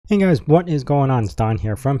Hey guys, what is going on? It's Don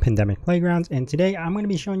here from Pandemic Playgrounds, and today I'm going to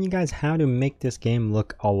be showing you guys how to make this game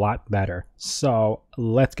look a lot better. So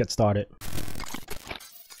let's get started.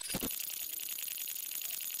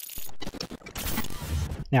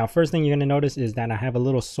 Now, first thing you're going to notice is that I have a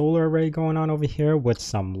little solar array going on over here with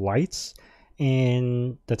some lights.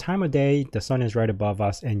 And the time of day, the sun is right above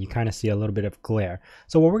us and you kind of see a little bit of glare.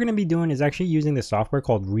 So what we're going to be doing is actually using the software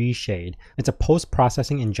called Reshade. It's a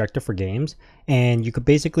post-processing injector for games, and you could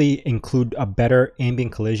basically include a better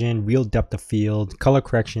ambient collision, real depth of field, color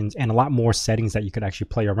corrections, and a lot more settings that you could actually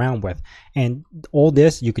play around with. And all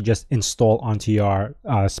this you could just install onto your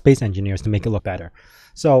Space Engineers to make it look better.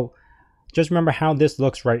 So just remember how this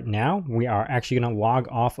looks right now. We are actually going to log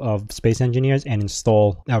off of Space Engineers and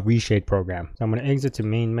install a Reshade program. So I'm going to exit to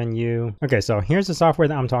main menu. Okay, so here's the software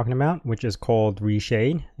that I'm talking about, which is called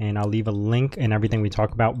Reshade. And I'll leave a link and everything we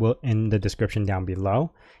talk about in the description down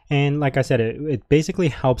below. And like I said, it basically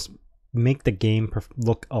helps make the game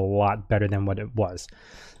look a lot better than what it was.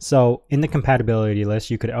 So in the compatibility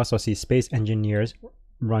list, you could also see Space Engineers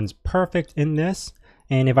runs perfect in this.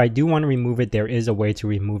 And if I do want to remove it, there is a way to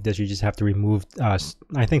remove this. You just have to remove,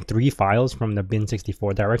 I think, 3 files from the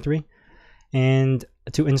bin64 directory. And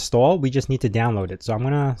to install, we just need to download it. So I'm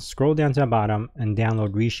going to scroll down to the bottom and download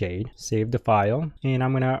Reshade, save the file, and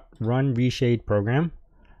I'm going to run Reshade program.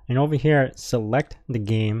 And over here, select the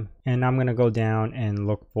game, and I'm going to go down and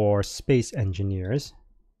look for Space Engineers.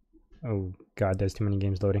 Oh God, there's too many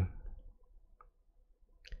games loading.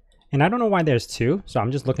 And I don't know why there's 2, so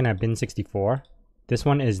I'm just looking at bin64. This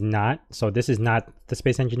one is not, so this is not the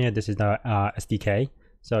Space Engineer, this is the SDK.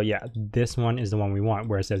 So yeah, this one is the one we want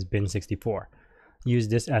where it says bin64. Use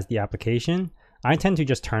this as the application. I tend to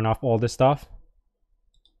just turn off all this stuff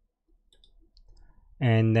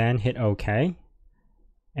and then hit OK.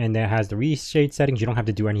 And then it has the Reshade settings. You don't have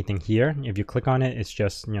to do anything here. If you click on it, it's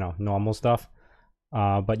just, you know, normal stuff.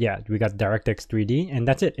 But yeah, we got DirectX 3D and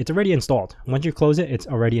that's it. It's already installed. Once you close it, it's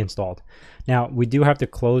already installed. Now we do have to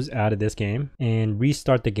close out of this game and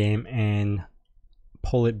restart the game and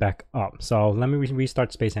pull it back up. So let me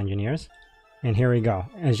restart Space Engineers. And here we go.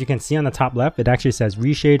 As you can see on the top left, it actually says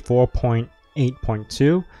Reshade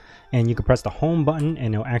 4.8.2. And you can press the home button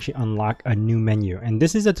and it'll actually unlock a new menu. And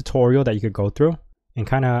this is a tutorial that you could go through. And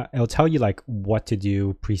it'll tell you like what to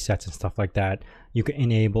do, presets and stuff like that. You can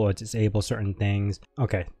enable or disable certain things.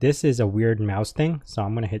 Okay, this is a weird mouse thing. So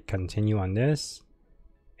I'm going to hit continue on this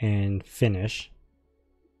and finish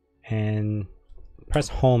and press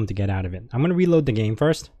home to get out of it. I'm going to reload the game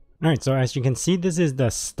first. All right, so as you can see, this is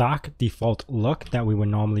the stock default look that we would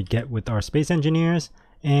normally get with our Space Engineers.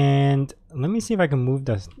 And let me see if I can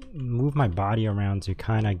move my body around to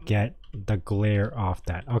kind of get the glare off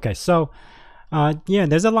that. Okay, so yeah,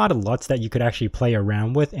 there's a lot of LUTs that you could actually play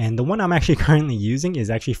around with, and the one I'm actually currently using is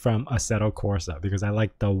actually from Assetto Corsa because I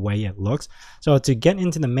like the way it looks. So to get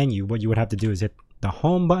into the menu, what you would have to do is hit the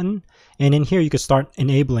home button, and in here you could start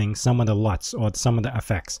enabling some of the LUTs or some of the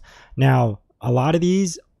effects. Now, a lot of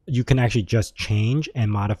these you can actually just change and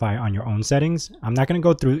modify on your own settings. I'm not going to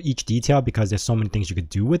go through each detail because there's so many things you could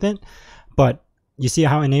do with it, but you see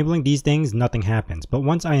how enabling these things, nothing happens. But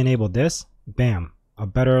once I enable this, bam. A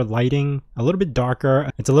better lighting, a little bit darker.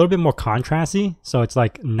 It's a little bit more contrasty, so it's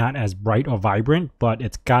like not as bright or vibrant, but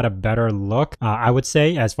it's got a better look, I would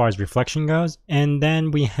say, as far as reflection goes. And then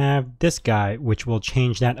we have this guy, which will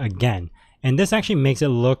change that again. And this actually makes it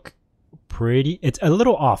look pretty. It's a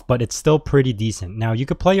little off, but it's still pretty decent. Now you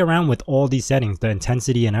could play around with all these settings, the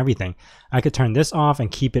intensity and everything. I could turn this off and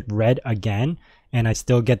keep it red again, and I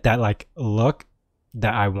still get that like look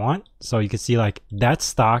that I want. So you can see like that's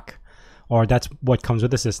stock, or that's what comes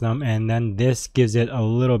with the system, and then this gives it a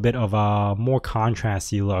little bit of a more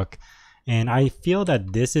contrasty look. And I feel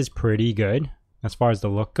that this is pretty good as far as the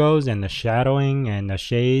look goes and the shadowing and the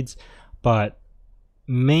shades, but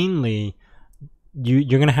mainly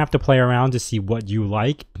you're gonna have to play around to see what you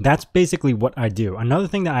like. That's basically what I do. Another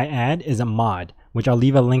thing that I add is a mod, which I'll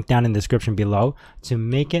leave a link down in the description below, to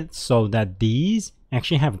make it so that these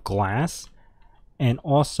actually have glass and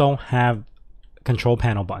also have control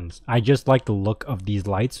panel buttons. I just like the look of these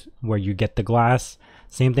lights where you get the glass.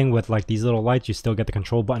 Same thing with like these little lights, you still get the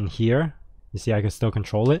control button here. You see I can still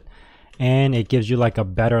control it, and it gives you like a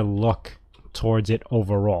better look towards it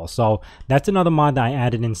overall. So that's another mod that I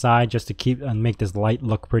added inside just to keep and make this light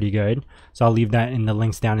look pretty good. So I'll leave that in the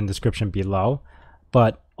links down in the description below.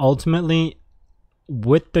 But ultimately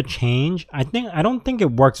with the change, I don't think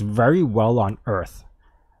it works very well on Earth.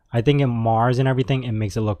 I think in Mars and everything, it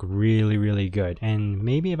makes it look really, really good. And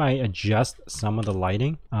maybe if I adjust some of the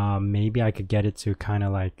lighting, maybe I could get it to kind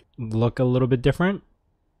of like look a little bit different.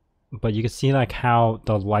 but you can see like how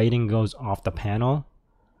the lighting goes off the panel.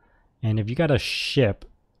 And if you got a ship,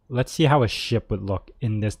 let's see how a ship would look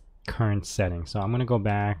in this current setting. So I'm gonna go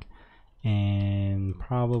back and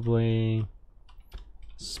probably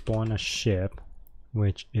spawn a ship,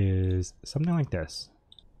 which is something like this.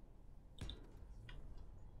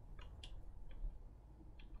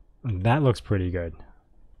 That looks pretty good.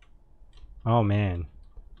 Oh man,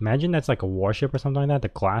 imagine that's like a warship or something like that.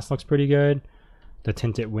 The glass looks pretty good. The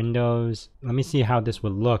tinted windows. Let me see how this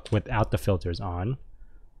would look without the filters on.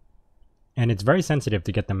 And it's very sensitive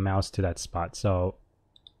to get the mouse to that spot, so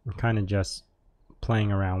I'm kind of just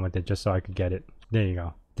playing around with it just so I could get it. There you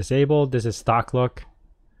go. Disabled, this is stock look.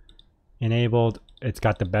 Enabled, it's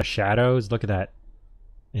got the best shadows. Look at that.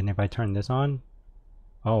 And if I turn this on,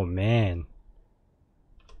 oh man,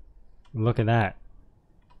 look at that.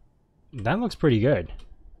 That looks pretty good,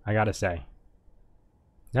 I gotta say.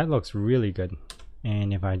 That looks really good.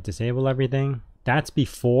 And if I disable everything, that's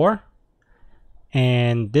before,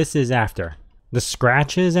 and this is after. The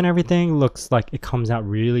scratches and everything looks like it comes out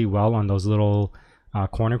really well on those little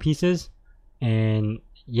corner pieces. And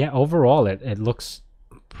yeah, overall it looks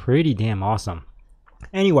pretty damn awesome.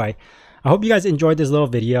 Anyway, I hope you guys enjoyed this little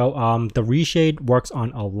video. The Reshade works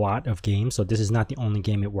on a lot of games, so this is not the only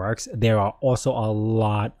game it works. There are also a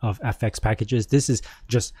lot of FX packages. This is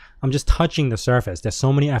just, I'm just touching the surface. There's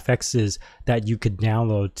so many FXs that you could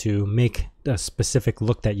download to make the specific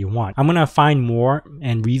look that you want. I'm gonna find more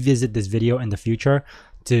and revisit this video in the future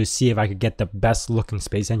to see if I could get the best looking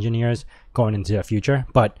space engineers going into the future.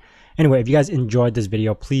 But anyway, if you guys enjoyed this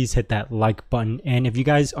video, please hit that like button. And if you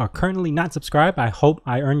guys are currently not subscribed, I hope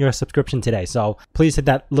I earned your subscription today. So please hit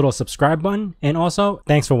that little subscribe button. And also,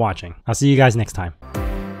 thanks for watching. I'll see you guys next time.